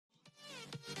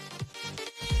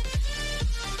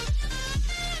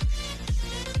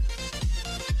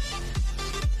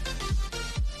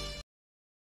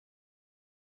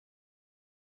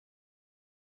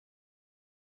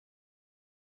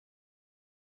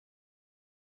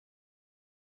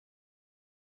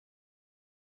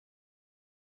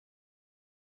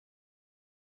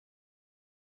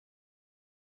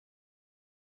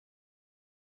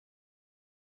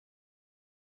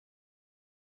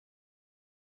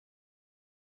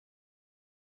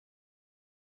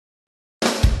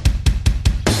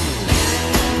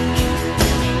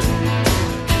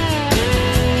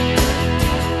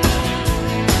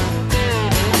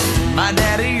My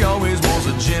daddy always was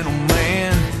a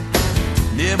gentleman,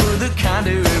 never the kind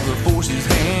to ever force his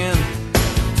hand.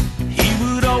 He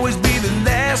would always be the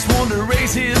last one to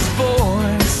raise his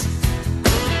voice.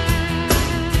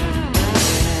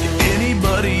 If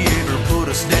anybody ever put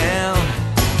us down,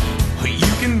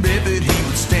 you can bet that he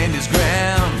would stand his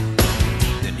ground.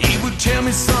 Then he would tell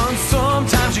me, son,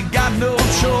 sometimes you got no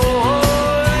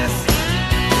choice.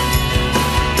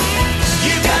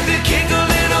 You got to kick a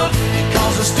little and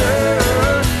cause a stir.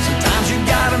 Sometimes you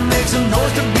gotta make some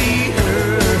noise to be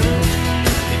heard.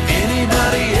 If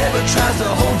anybody ever tries to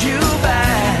hold you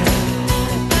back,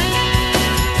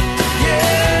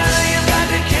 yeah, you got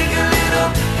to kick a little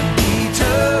and be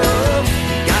tough.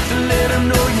 You got to let them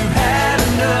know you've had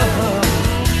enough.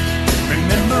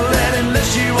 Remember that unless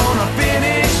you wanna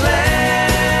finish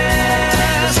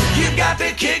last, you got to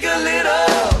kick a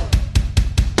little.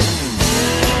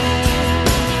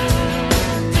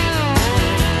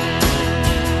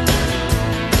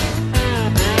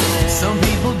 Some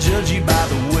people judge you by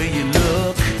the way you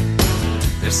look.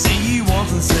 They see you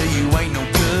once and say you ain't no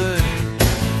good.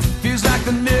 Feels like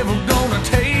they're never gonna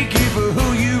take you for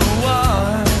who you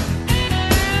are.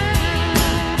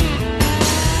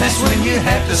 That's when you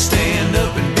have to stand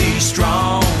up and be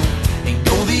strong and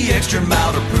go the extra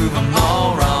mile to prove them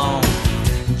all wrong.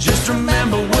 Just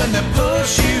remember when they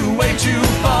push you way too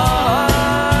far,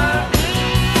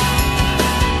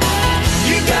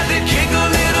 you got to kick a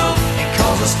little and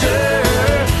cause a stir.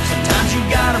 Sometimes you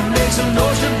gotta make some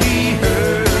noise to be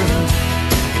heard.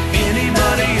 If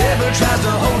anybody ever tries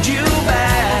to hold you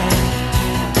back,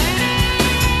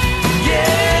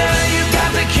 yeah, you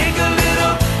got to kick a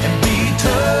little and be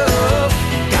tough.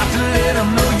 You got to let them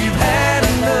know you've had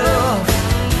enough.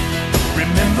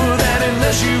 Remember that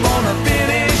unless you wanna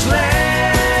finish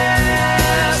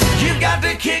last, you got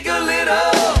to kick a little.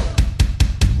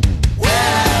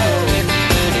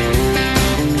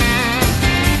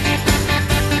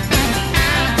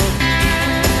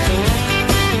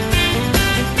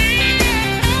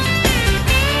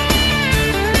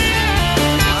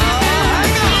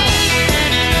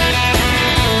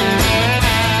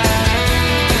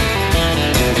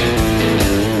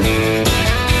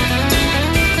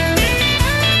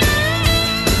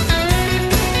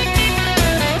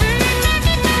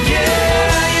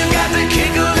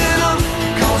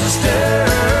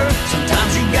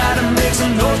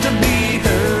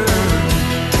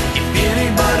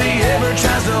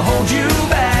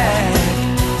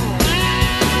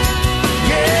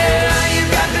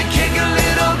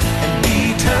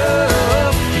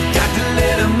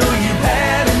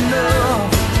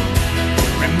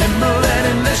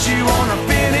 You